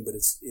entertaining, but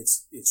it's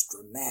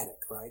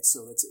dramatic, right?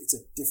 So it's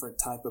a different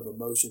type of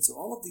emotion. So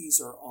all of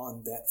these are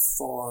on that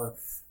far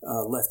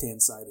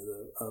left-hand side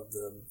of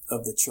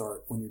the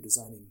chart when you're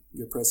designing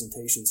your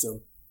presentation.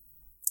 So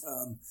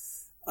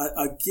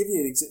I'll give you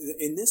an example.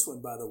 In this one,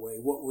 by the way,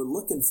 what we're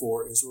looking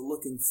for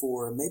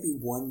maybe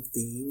one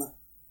theme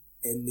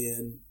and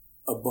then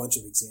a bunch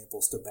of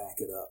examples to back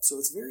it up. So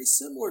it's very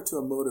similar to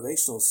a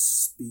motivational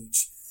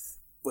speech,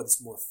 but it's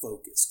more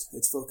focused.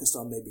 It's focused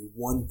on maybe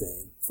one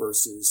thing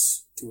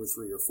versus 2 or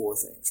 3 or 4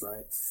 things,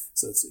 right?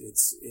 So it's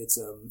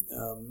a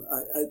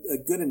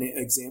good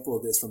example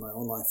of this from my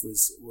own life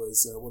was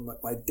when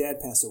my dad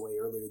passed away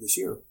earlier this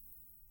year,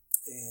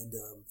 and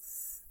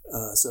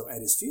so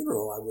at his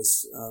funeral I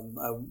was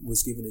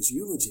giving his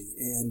eulogy,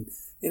 and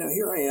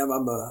here I am.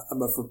 I'm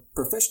a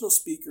professional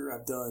speaker. I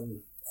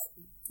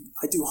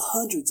do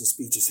hundreds of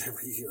speeches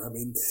every year. I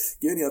mean,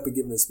 getting up and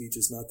giving a speech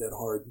is not that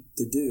hard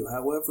to do.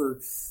 However,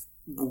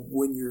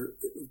 when you're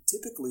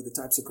typically the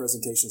types of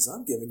presentations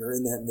I'm giving are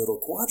in that middle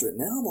quadrant.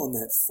 Now I'm on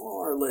that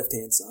far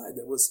left-hand side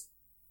that was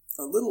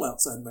a little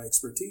outside my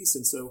expertise.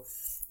 And so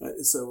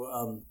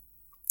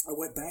I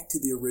went back to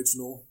the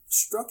original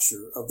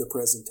structure of the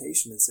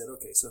presentation and said,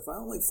 okay, so if I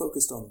only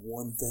focused on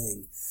one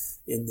thing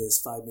in this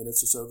 5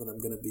 minutes or so that I'm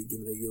going to be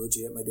giving a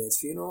eulogy at my dad's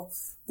funeral,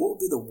 what would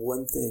be the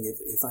one thing,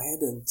 if I had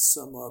to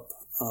sum up,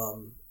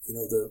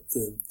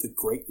 the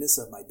greatness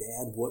of my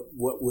dad,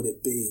 what would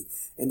it be?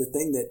 And the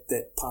thing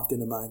that popped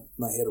into my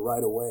head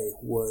right away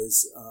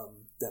was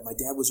that my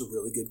dad was a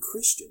really good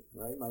Christian,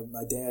 right?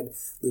 My dad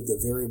lived a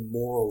very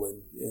moral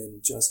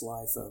and just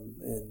life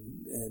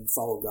and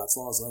followed God's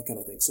laws and that kind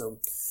of thing. So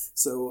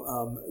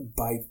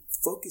by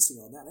focusing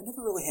on that, I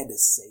never really had to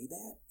say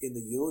that in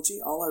the eulogy.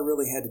 All I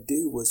really had to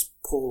do was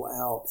pull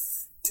out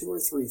 2 or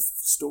 3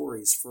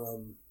 stories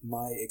from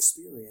my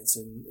experience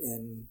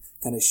and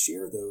kind of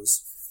share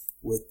those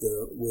with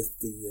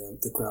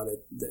the crowd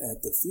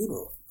at the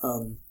funeral.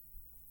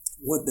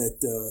 One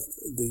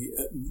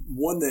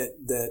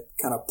that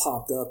kind of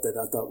popped up that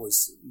I thought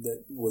was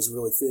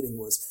really fitting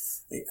was,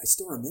 I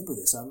still remember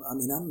this. I'm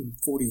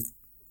 40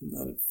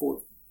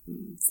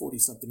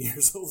 something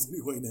years old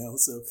anyway now.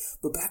 So,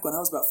 but back when I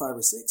was about 5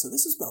 or 6, so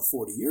this is about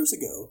 40 years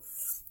ago.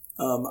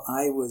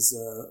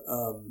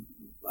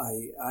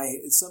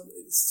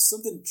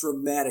 Something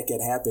dramatic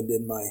had happened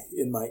in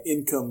my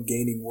income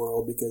gaining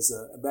world, because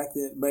back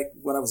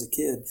when I was a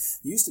kid,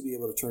 you used to be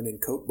able to turn in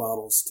Coke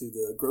bottles to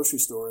the grocery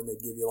store and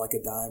they'd give you like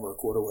a dime or a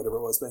quarter, whatever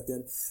it was back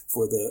then,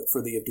 for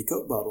the empty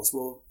Coke bottles.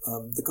 Well,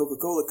 the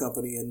Coca-Cola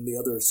company and the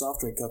other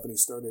soft drink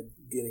companies started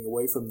getting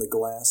away from the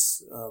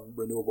glass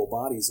renewable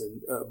bottles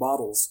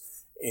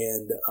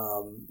and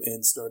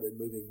started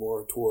moving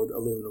more toward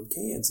aluminum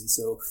cans. And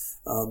so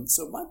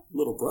my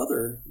little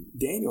brother,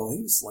 Daniel,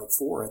 he was like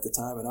 4 at the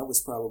time, and I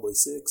was probably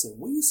 6. And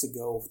we used to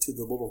go to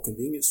the little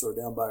convenience store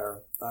down by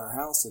our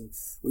house, and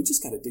we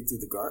just kind of dig through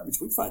the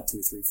garbage. We'd find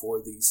 2, 3, 4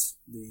 of these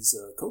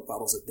Coke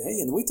bottles a day,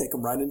 and then we'd take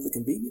them right into the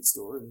convenience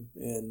store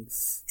and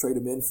trade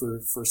them in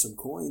for some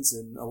coins.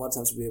 And a lot of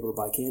times we'd be able to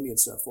buy candy and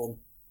stuff. Well,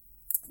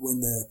 when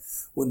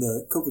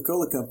the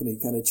Coca-Cola company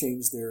kind of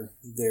changed their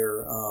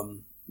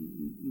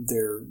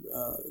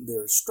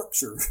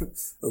structure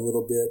a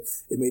little bit,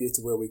 it made it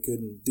to where we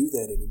couldn't do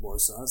that anymore.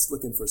 So I was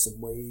looking for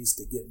some ways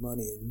to get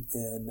money,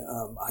 and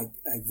I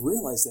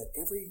realized that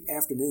every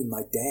afternoon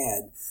my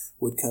dad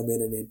would come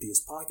in and empty his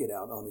pocket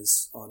out on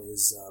his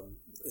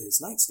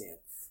nightstand,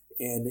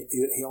 and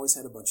he always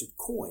had a bunch of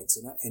coins,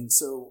 and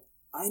so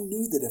I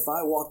knew that if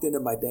I walked into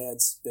my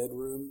dad's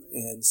bedroom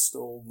and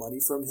stole money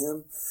from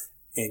him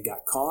and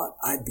got caught,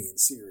 I'd be in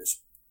serious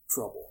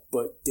trouble.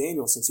 But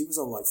Daniel, since he was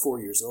only like 4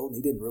 years old and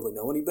he didn't really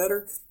know any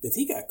better, if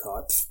he got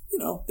caught,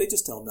 they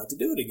just tell him not to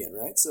do it again,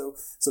 right? So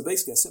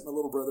basically I sent my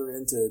little brother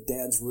into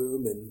Dad's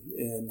room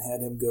and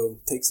had him go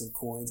take some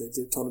coins. I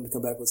told him to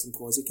come back with some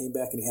coins. He came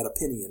back and he had a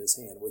penny in his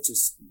hand, which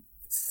is,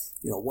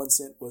 1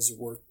 cent was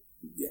worth,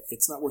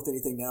 it's not worth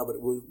anything now, but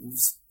it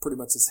was pretty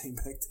much the same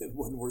back then. It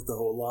wasn't worth a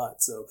whole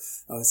lot. So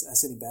I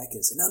sent him back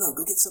and said, no,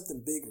 go get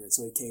something bigger. And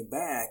so he came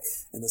back,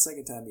 and the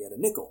second time he had a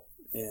nickel.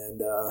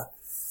 And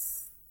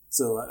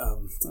so I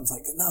was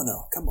like,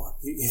 no, come on.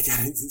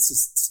 This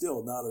is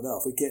still not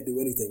enough. We can't do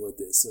anything with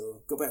this.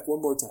 So go back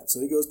one more time. So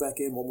he goes back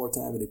in one more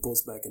time and he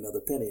pulls back another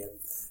penny in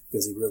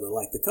because he really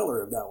liked the color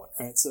of that one,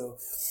 right? So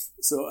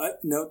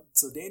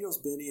Daniel's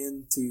been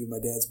into my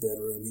dad's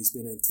bedroom. He's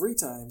been in 3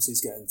 times.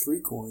 He's gotten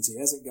 3 coins. He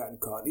hasn't gotten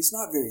caught. He's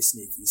not very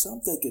sneaky. So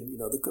I'm thinking,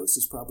 the coast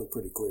is probably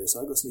pretty clear.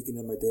 So I go sneaking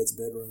in my dad's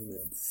bedroom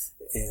and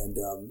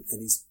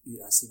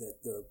I see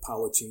that the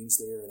pile of change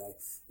there,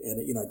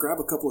 and I grab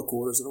a couple of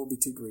quarters. I don't want to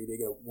be too greedy. I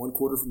got 1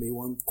 quarter for me,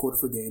 1 quarter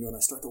for Daniel, and I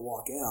start to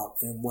walk out.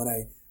 And when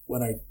I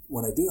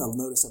do, I'll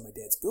notice that my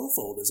dad's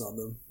billfold is on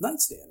the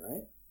nightstand,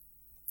 right?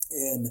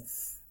 And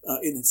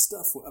it's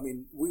stuff. I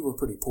mean, we were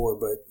pretty poor,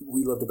 but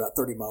we lived about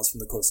 30 miles from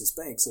the closest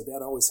bank. So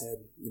Dad always had,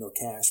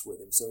 cash with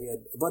him. So he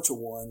had a bunch of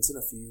 1s and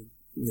a few,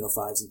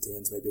 5s and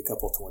 10s, maybe a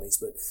couple of 20s,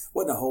 but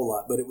wasn't a whole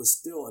lot. But it was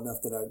still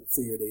enough that I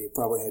figured he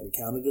probably hadn't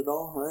counted it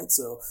all, right?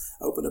 So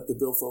I opened up the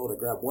billfold, I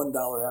grabbed $1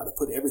 out, I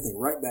put everything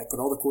right back, put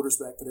all the quarters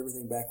back, put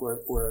everything back where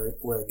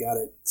I got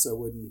it, so it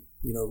wouldn't,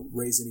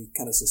 raise any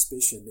kind of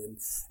suspicion. And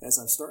as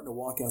I'm starting to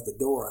walk out the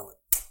door, I went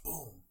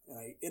boom, and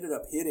I ended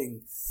up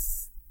hitting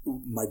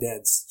my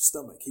dad's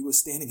stomach. He was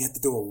standing at the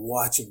door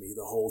watching me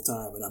the whole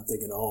time, and I'm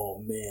thinking, oh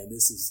man,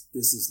 this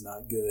is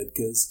not good,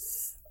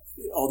 because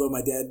although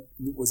my dad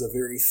was a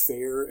very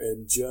fair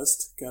and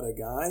just kind of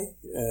guy,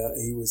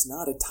 he was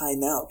not a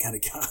timeout kind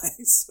of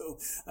guy. So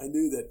I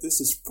knew that this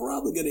was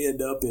probably going to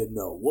end up in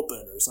a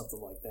whooping or something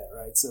like that,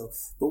 right? So,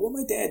 but what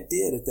my dad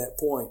did at that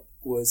point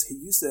was he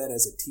used that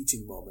as a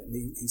teaching moment.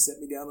 And he set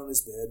me down on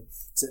his bed,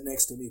 sat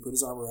next to me, put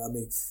his arm around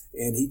me,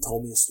 and he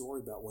told me a story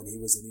about when he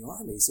was in the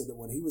Army. He said that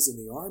when he was in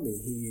the Army,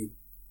 he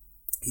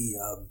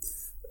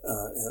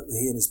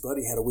and his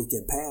buddy had a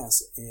weekend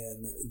pass,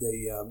 and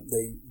they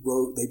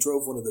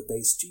drove one of the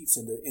base jeeps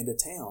into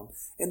town.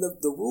 And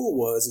the rule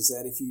was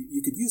that if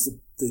you could use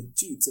the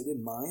Jeeps, they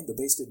didn't mind, the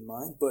base didn't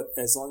mind, but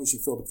as long as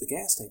you filled up the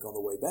gas tank on the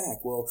way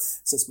back. Well,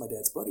 since my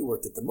dad's buddy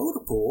worked at the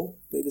motor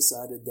pool, they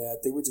decided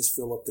that they would just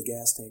fill up the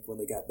gas tank when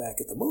they got back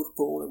at the motor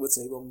pool, and it would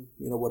save them,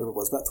 whatever it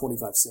was, about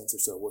 25 cents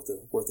or so worth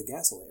of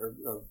gasoline,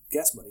 or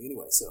gas money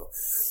anyway. So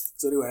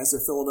anyway, as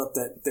they're filling up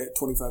that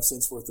 25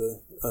 cents worth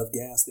of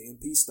gas, the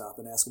MP stopped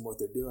and asked them what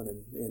they're doing,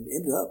 and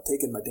ended up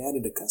taking my dad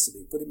into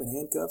custody, put him in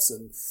handcuffs,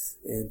 and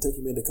took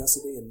him into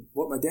custody. And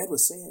what my dad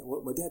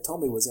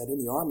told me was that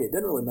in the Army, it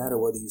doesn't really matter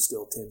whether you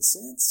steal 10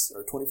 cents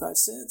or 25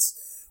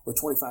 cents or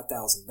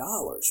 $25,000,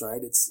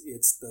 right? It's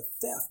the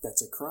theft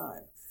that's a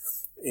crime.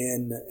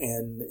 And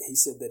he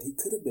said that he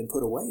could have been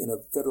put away in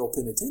a federal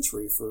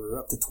penitentiary for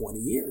up to 20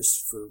 years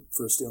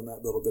for stealing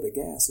that little bit of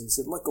gas. And he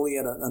said, luckily, he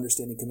had an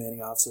understanding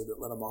commanding officer that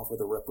let him off with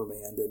a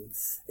reprimand, and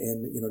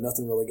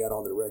nothing really got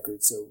on the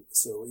record. So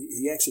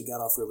he actually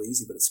got off really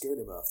easy, but it scared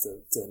him enough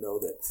to know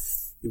that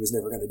he was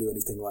never going to do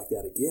anything like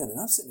that again. And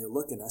I'm sitting here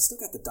looking, I still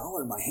got the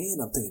dollar in my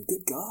hand. I'm thinking,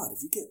 good God,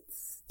 if you get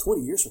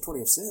 20 years for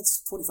 25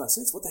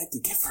 cents, what the heck do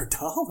you get for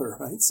 $1,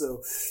 right? So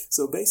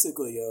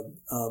basically,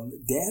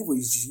 Dad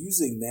was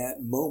using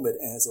that moment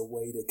as a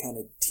way to kind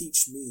of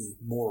teach me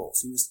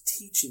morals. He was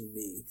teaching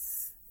me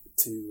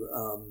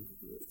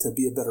to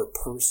be a better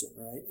person,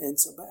 right? And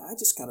so I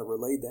just kind of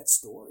relayed that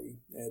story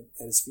at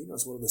his funeral.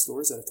 It's one of the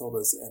stories that I told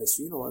us at his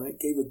funeral, and it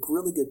gave a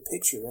really good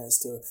picture as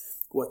to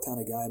what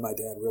kind of guy my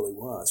dad really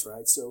was,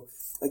 right? So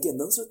again,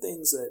 those are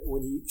things that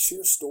when you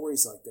share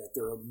stories like that,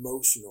 they're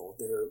emotional,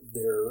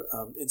 they're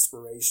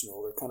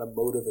inspirational, they're kind of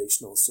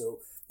motivational. So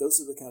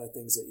those are the kind of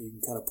things that you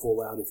can kind of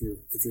pull out if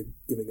you're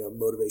giving a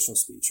motivational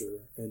speech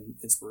or an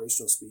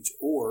inspirational speech,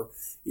 or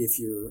if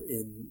you're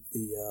in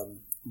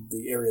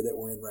the area that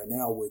we're in right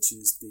now, which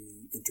is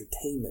the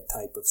entertainment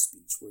type of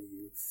speech, where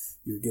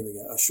you're giving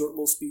a short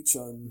little speech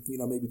on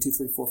maybe 2,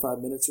 3, 4, 5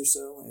 minutes or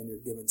so, and you're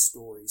giving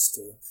stories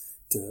to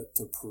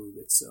prove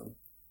it. So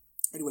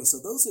anyway, so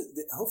those are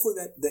hopefully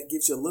that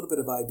gives you a little bit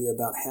of idea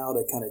about how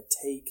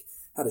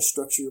to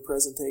structure your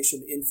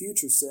presentation. In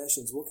future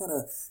sessions, we'll kind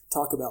of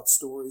talk about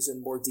stories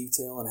in more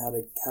detail and how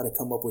to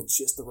come up with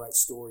just the right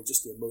story,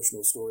 just the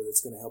emotional story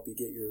that's going to help you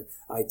get your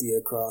idea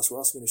across. We're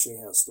also going to show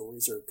you how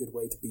stories are a good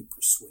way to be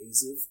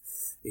persuasive.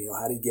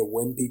 How do you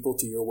win people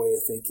to your way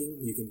of thinking?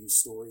 You can use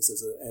stories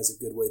as a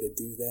good way to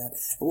do that.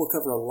 And we'll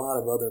cover a lot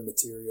of other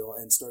material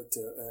and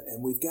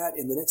and we've got,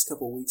 in the next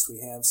couple of weeks, we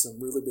have some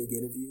really big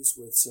interviews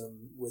with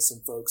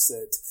some folks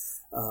that,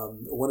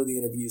 one of the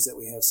interviews that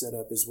we have set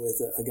up is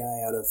with a guy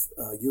out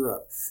of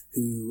Europe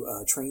who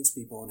trains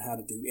people on how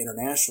to do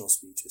international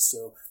speeches.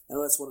 So I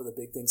know that's one of the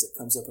big things that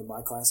comes up in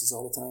my classes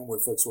all the time, where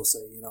folks will say,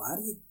 how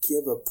do you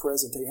give a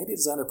presentation? How do you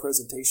design a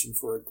presentation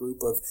for a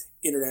group of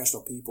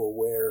international people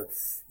where,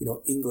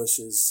 English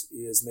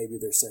is maybe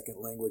their second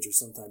language or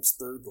sometimes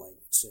third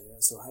language?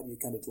 So how do you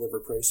kind of deliver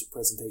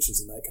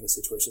presentations in that kind of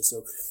situation?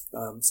 So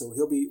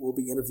we'll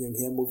be interviewing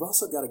him. We've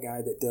also got a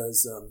guy that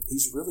does,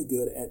 he's really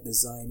good at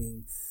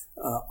designing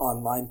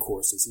online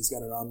courses. He's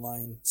got an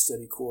online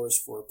study course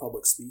for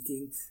public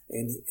speaking,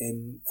 and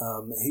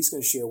he's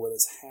going to share with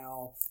us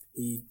how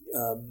he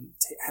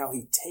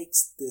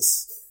takes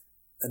this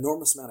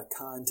enormous amount of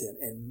content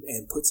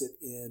and puts it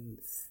in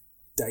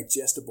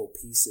digestible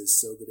pieces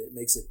so that it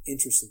makes it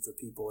interesting for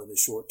people in the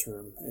short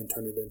term and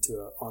turn it into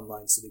an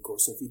online study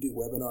course. So if you do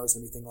webinars or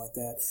anything like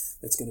that,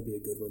 that's going to be a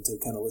good one to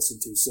kind of listen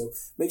to. So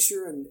make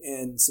sure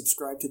and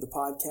subscribe to the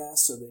podcast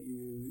so that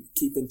you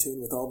keep in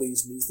tune with all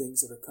these new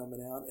things that are coming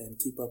out and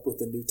keep up with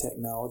the new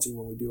technology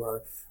when we do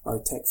our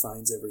tech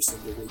finds every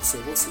single week. So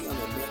we'll see you on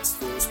the next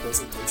Fearless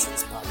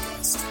Presentations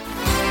podcast.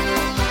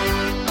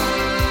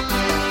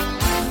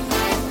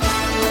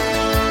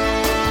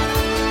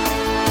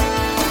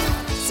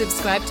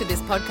 Subscribe to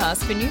this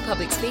podcast for new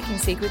public speaking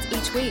secrets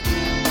each week.